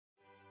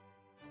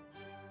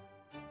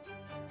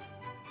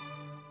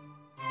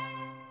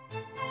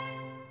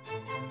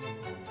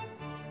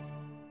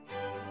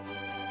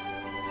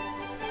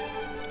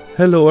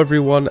Hello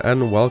everyone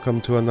and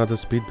welcome to another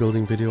speed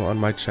building video on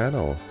my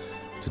channel.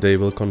 Today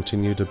we'll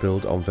continue to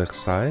build on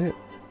Versailles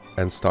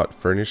and start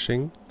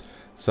furnishing.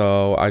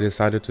 So I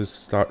decided to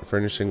start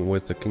furnishing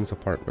with the king's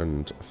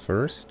apartment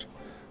first.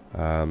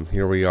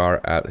 Here we are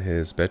at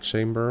his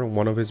bedchamber,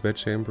 one of his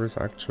bedchambers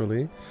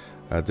actually.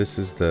 This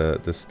is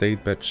the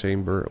state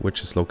bedchamber,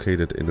 which is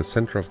located in the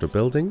center of the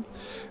building,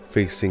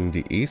 facing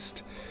the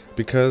east,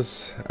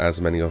 because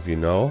as many of you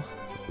know,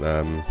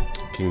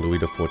 King Louis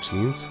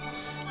XIV,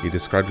 he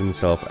described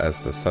himself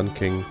as the Sun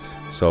King,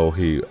 so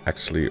he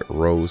actually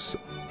rose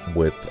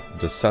with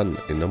the sun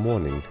in the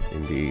morning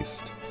in the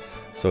east.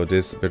 So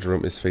this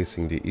bedroom is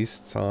facing the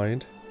east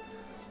side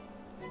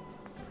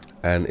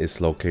and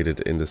is located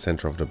in the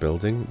center of the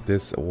building.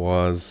 This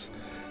was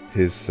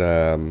his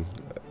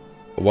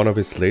one of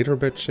his later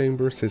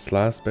bedchambers, his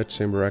last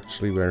bedchamber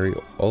actually, where he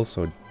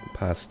also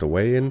passed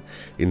away in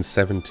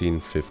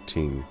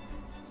 1715.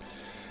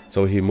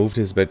 So he moved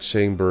his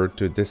bedchamber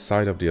to this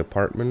side of the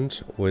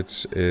apartment,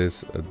 which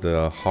is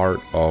the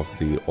heart of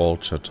the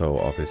old chateau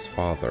of his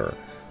father.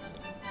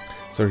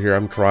 So here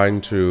I'm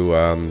trying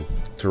to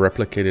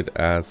replicate it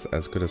as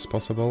good as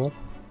possible.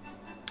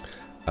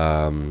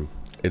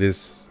 It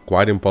is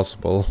quite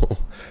impossible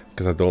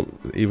because I don't,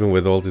 even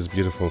with all this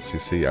beautiful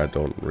CC, I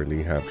don't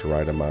really have the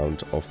right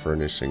amount of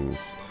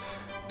furnishings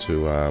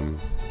to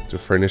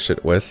furnish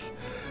it with.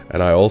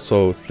 And I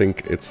also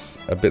think it's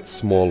a bit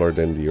smaller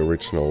than the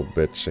original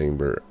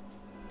bedchamber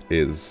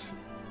is.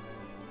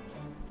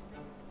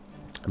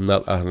 I'm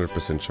not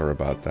 100% sure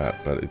about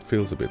that, but it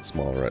feels a bit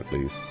smaller at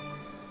least.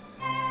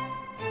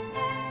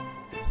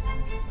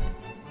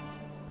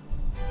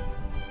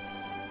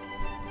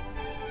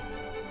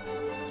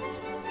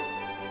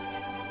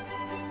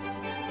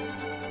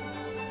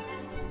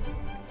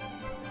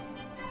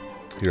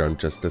 Here I'm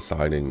just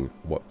deciding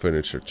what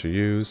furniture to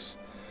use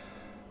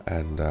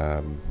and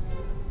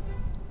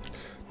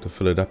to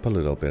fill it up a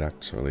little bit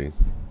actually.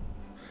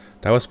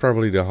 That was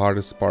probably the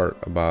hardest part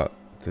about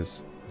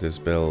this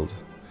build,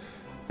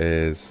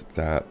 is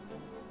that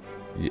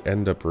you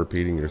end up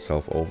repeating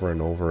yourself over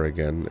and over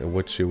again,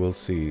 which you will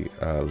see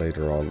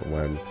later on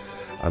when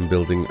I'm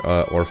building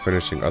or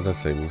finishing other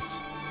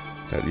things.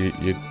 That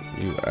you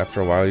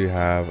after a while you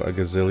have a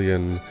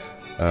gazillion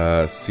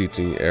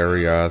seating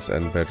areas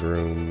and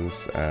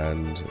bedrooms,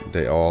 and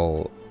they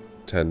all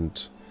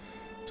tend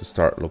to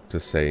start look the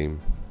same.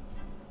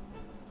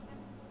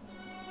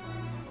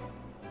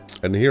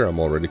 And here I'm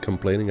already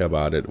complaining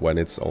about it when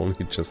it's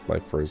only just my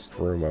first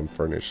room I'm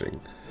furnishing.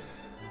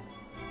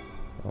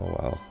 Oh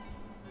well.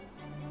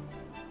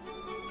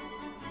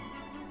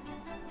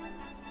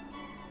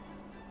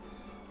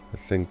 I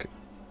think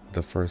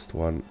the first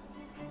one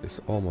is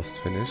almost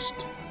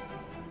finished.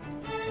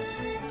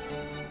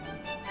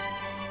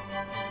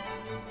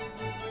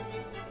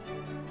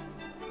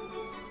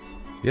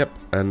 Yep,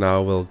 and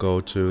now we'll go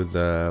to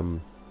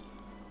the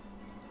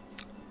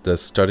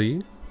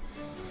study.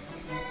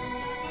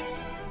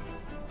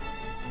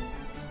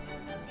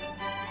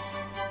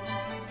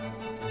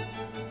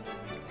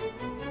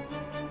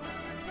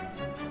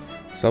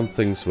 Some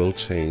things will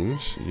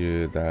change.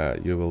 You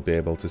will be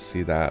able to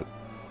see that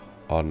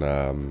on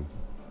the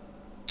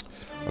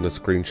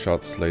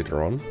screenshots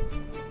later on.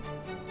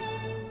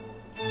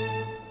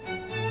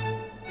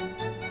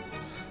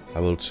 I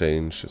will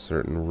change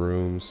certain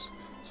rooms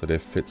so they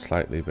fit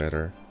slightly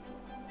better.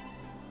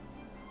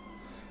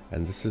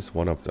 And this is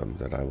one of them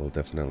that I will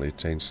definitely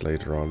change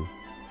later on.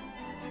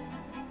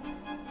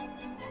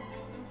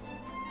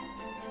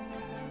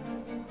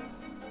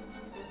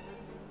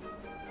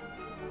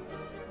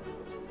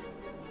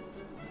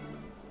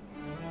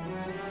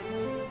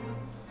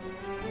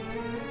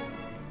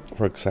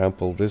 For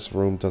example, this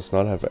room does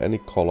not have any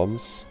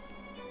columns,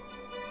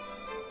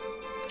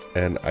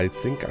 and I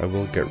think I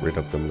will get rid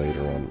of them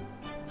later on.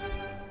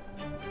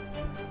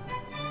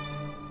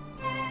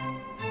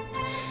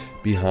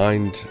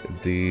 Behind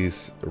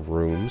these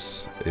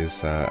rooms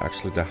is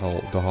actually the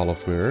hall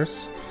of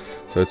mirrors,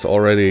 so it's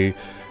already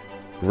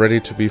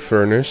ready to be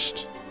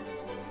furnished.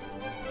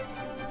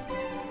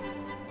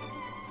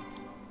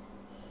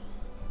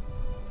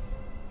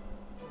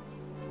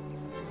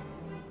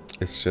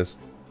 It's just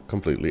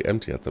completely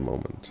empty at the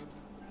moment.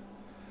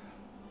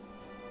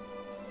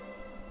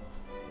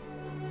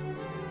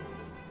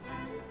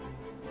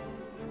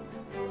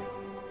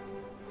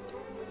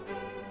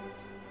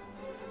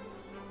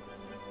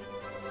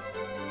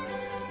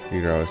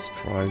 Here I was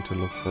trying to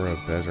look for a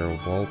better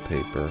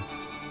wallpaper,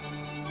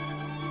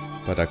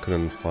 but I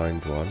couldn't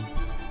find one.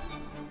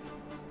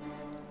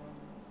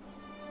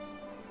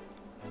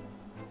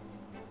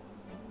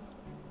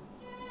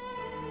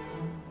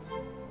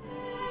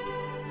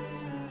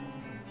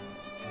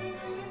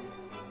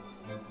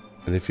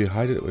 And if you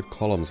hide it with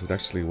columns, it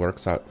actually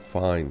works out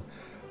fine.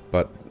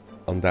 But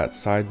on that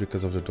side,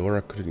 because of the door,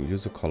 I couldn't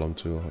use a column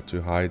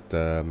to hide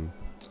the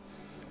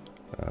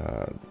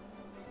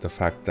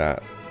fact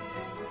that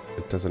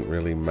it doesn't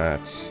really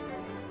match.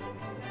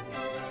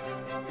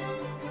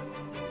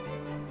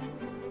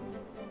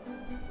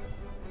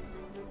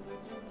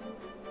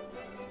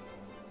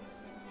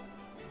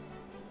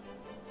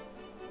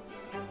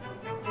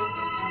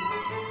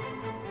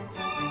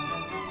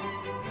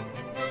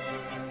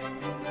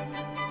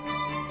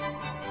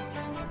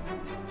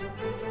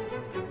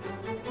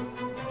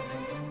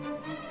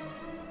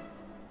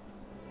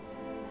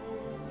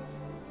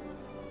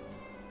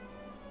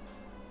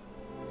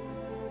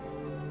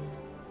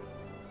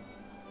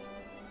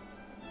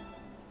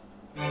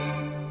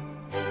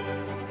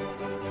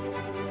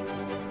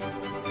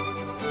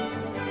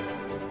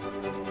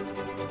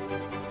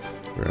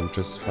 I'm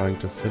just trying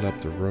to fill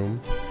up the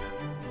room.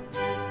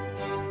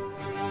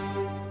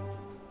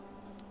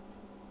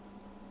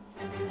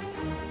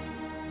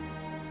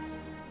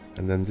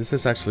 And then this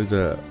is actually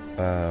the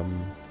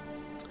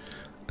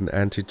an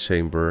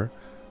antechamber,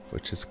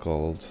 which is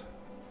called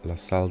La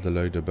Salle de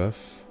l'Œil de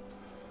Bœuf,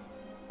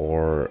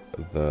 or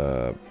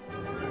the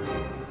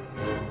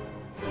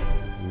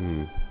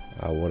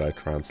how would I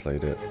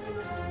translate it?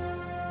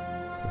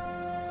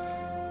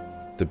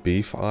 The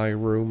beef eye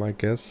room, I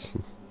guess.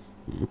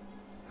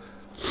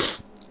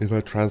 If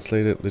I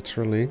translate it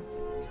literally.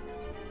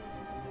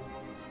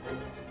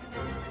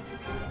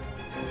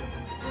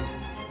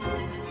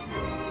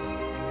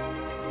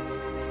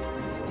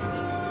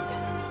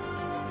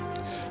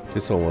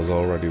 This one was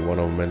already one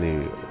of many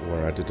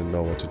where I didn't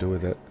know what to do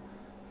with it.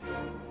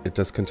 It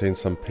does contain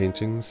some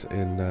paintings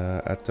in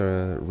at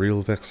the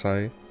real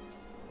Versailles.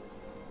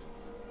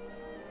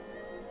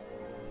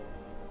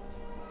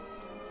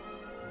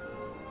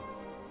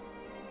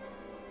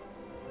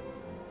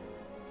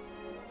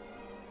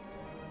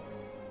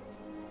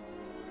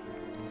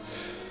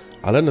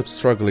 I'll end up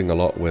struggling a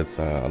lot with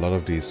a lot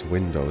of these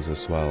windows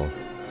as well,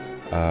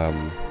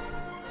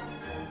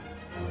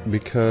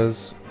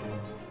 because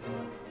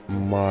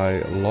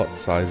my lot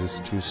size is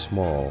too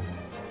small.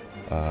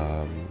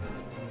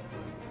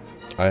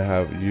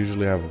 I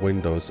usually have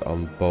windows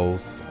on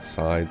both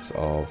sides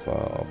of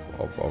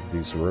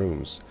these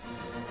rooms,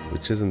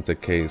 which isn't the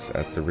case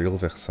at the real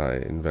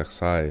Versailles. In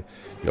Versailles,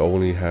 you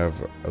only have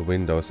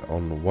windows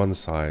on one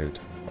side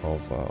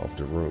of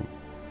the room.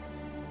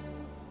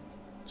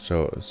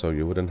 So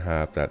you wouldn't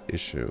have that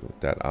issue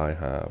that I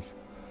have,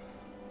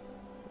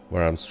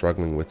 where I'm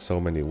struggling with so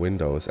many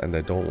windows and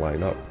they don't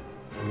line up.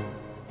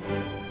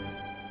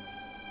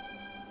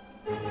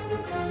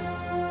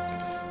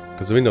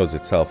 Because the windows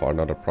itself are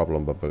not a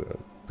problem, but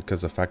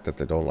because the fact that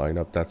they don't line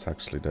up, that's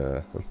actually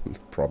the, the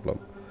problem.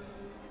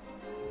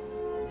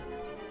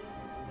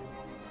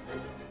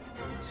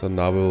 So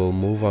now we will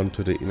move on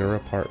to the inner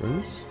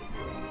apartments.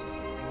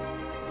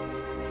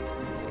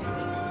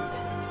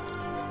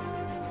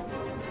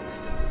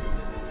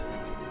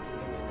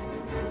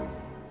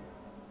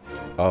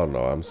 Oh no,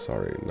 I'm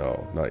sorry.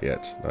 No, not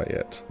yet. Not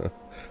yet.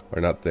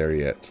 We're not there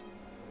yet.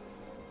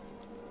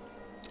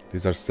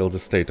 These are still the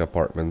state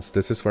apartments.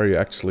 This is where you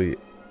actually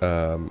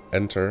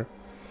enter.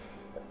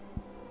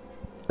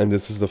 And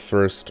this is the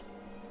first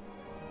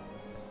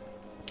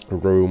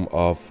room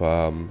of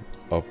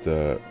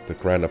the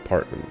grand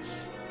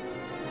apartments.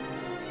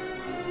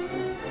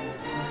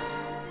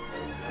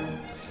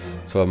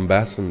 So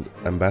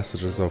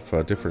ambassadors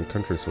of different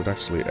countries would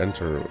actually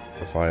enter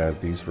via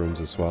these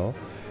rooms as well.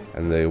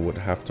 And they would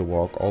have to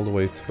walk all the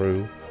way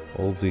through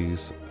all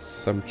these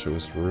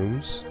sumptuous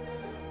rooms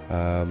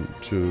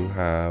to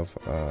have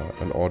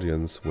an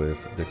audience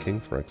with the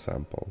king, for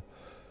example.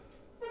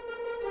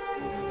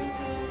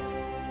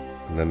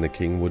 And then the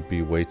king would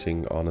be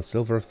waiting on a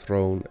silver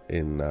throne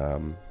in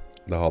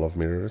the Hall of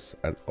Mirrors,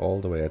 all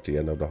the way at the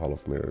end of the Hall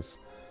of Mirrors.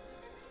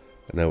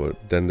 And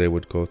then they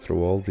would go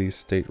through all these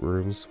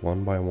staterooms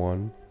one by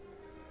one,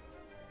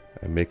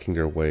 and making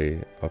their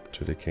way up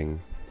to the king.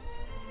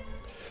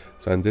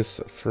 So, and this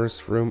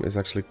first room is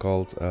actually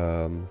called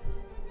the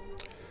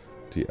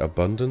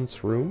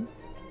Abundance Room.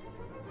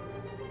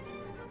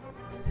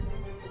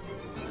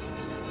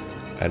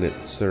 And it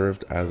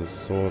served as a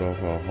sort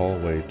of a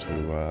hallway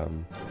to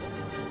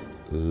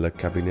Le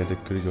Cabinet de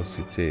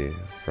Curiosité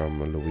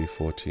from Louis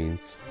XIV,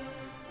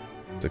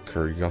 the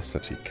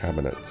Curiosity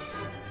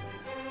Cabinets.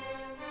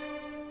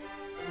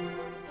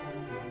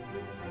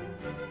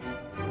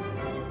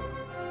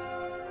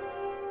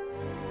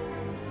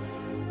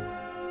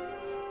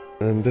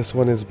 And this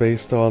one is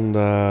based on,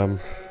 I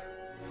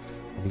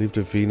believe,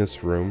 the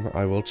Venus room.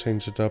 I will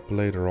change it up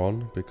later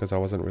on because I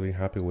wasn't really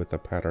happy with the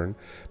pattern.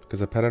 Because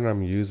the pattern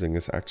I'm using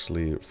is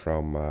actually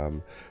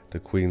from the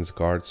Queen's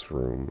Guards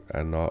room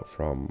and not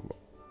from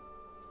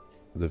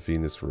the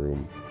Venus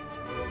room.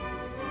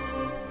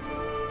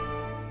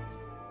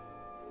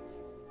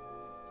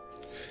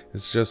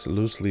 It's just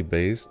loosely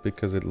based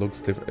because it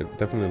looks it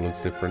definitely looks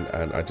different,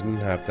 and I didn't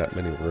have that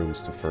many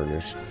rooms to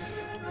furnish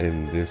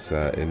in this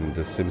in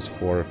the Sims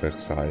 4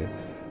 Versailles,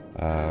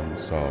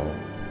 so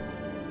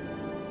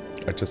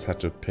I just had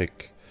to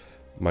pick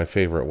my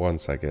favorite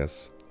ones, I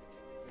guess.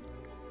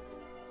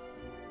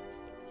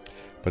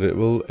 But it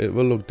will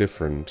look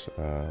different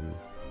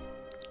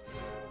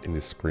in the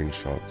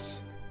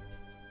screenshots.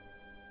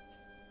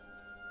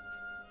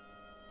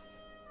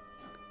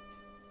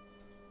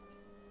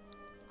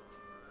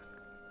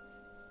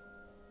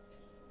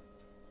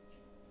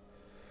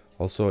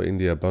 Also, in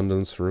the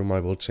Abundance room,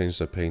 I will change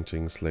the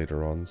paintings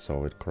later on,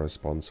 so it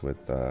corresponds with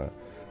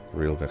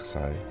real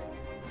Versailles.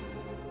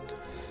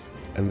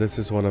 And this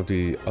is one of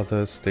the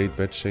other state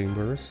bed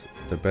chambers.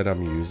 The bed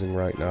I'm using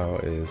right now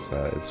is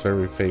it's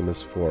very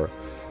famous for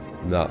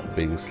not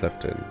being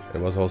slept in. It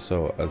was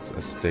also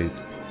a state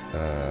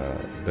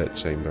bed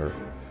chamber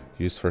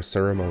used for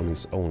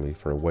ceremonies only,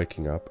 for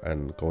waking up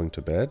and going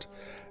to bed,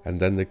 and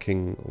then the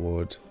king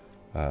would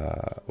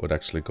would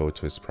actually go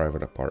to his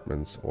private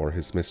apartments or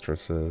his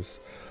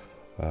mistress's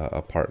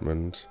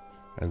apartment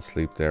and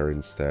sleep there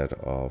instead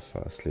of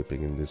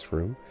sleeping in this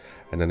room.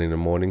 And then in the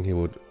morning he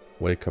would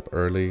wake up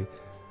early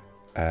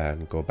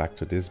and go back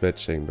to this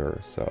bedchamber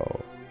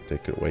so they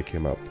could wake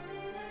him up.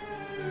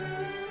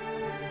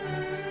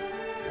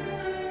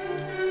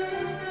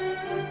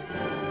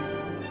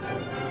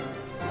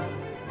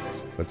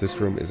 But this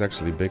room is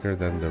actually bigger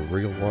than the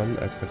real one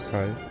at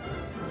Versailles.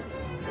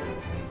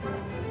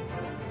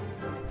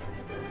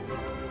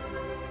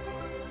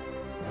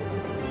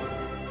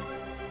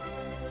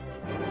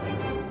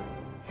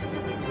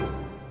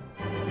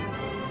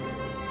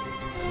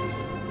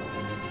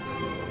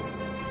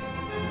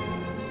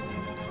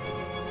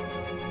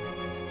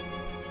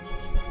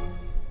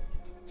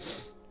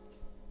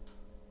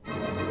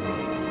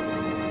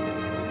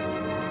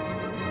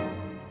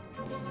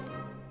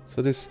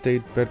 So this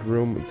state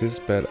bedroom, this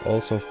bed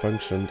also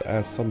functioned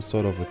as some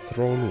sort of a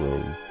throne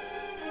room.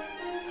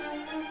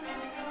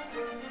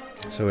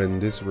 So in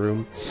this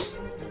room,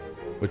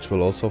 which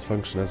will also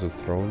function as a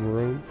throne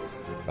room,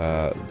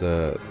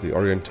 the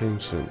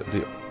orientation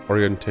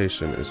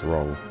is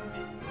wrong.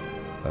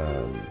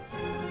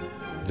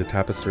 The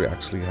tapestry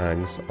actually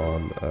hangs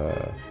on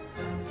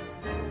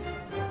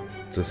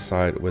the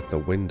side with the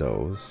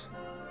windows,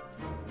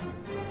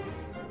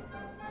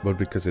 but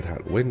because it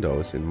had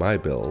windows in my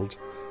build,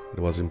 it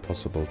was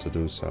impossible to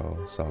do so.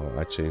 So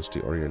I changed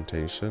the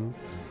orientation,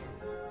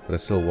 but I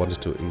still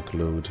wanted to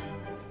include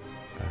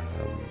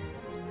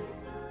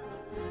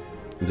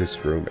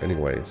this room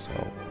anyway, so.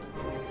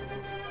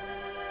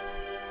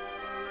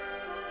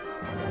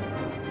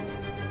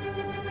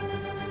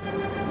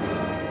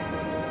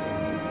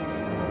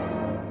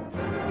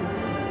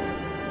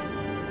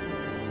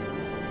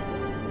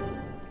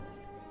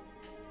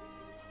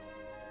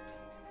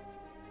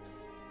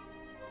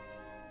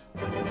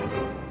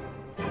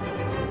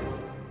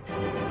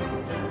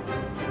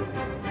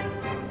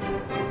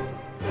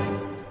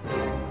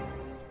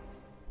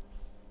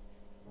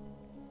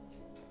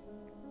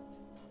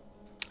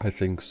 I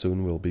think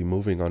soon we'll be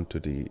moving on to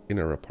the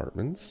inner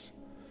apartments,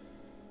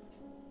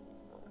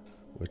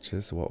 which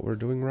is what we're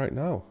doing right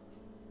now.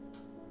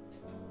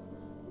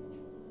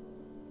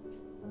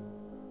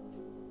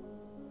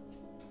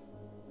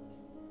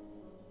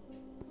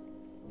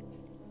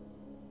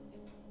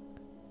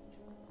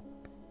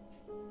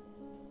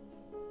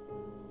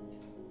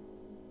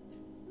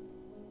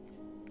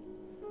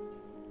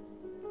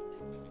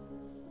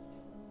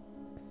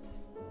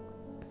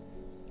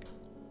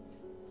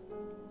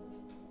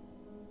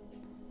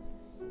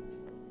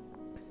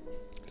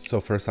 So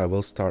first I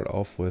will start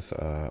off with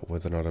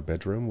another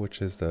bedroom,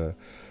 which is the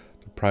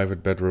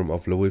private bedroom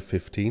of Louis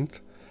XV.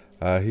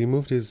 He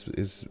moved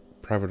his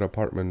private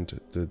apartment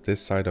to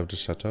this side of the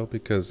chateau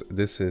because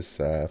this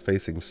is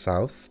facing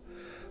south.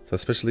 So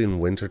especially in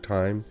winter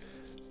time,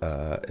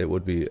 it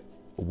would be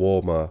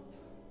warmer,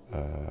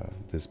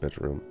 this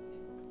bedroom.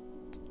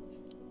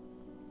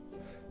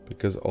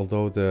 Because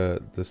although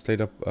the state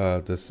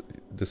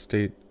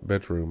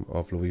bedroom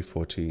of Louis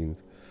XIV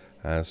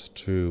has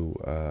two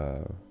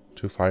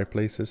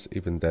fireplaces,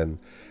 even then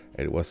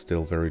it was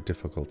still very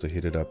difficult to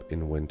heat it up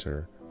in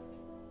winter.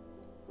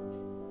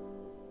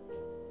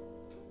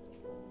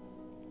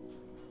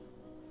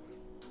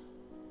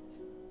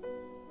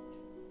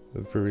 A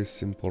very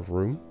simple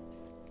room.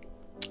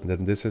 And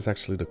then this is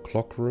actually the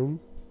clock room,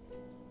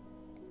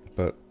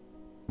 but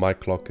my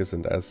clock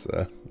isn't as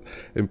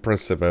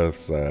impressive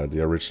as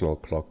the original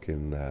clock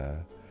in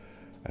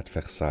at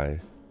Versailles.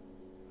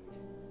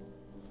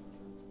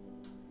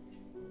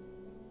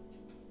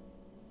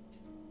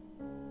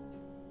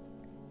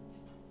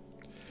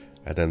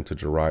 And then to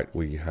the right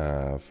we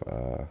have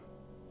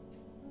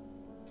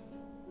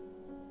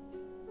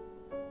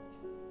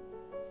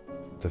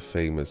the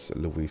famous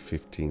Louis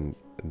XV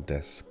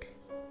desk.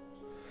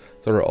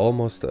 So we're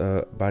almost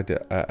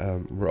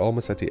we're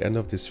almost at the end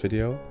of this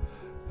video.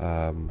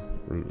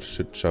 We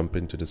should jump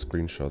into the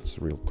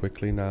screenshots real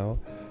quickly now.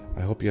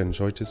 I hope you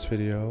enjoyed this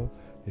video.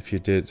 If you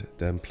did,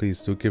 then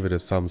please do give it a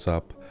thumbs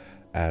up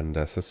and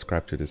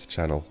subscribe to this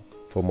channel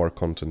for more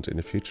content in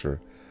the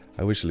future.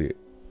 I wish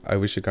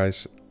you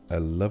guys a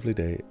lovely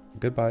day.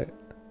 Goodbye.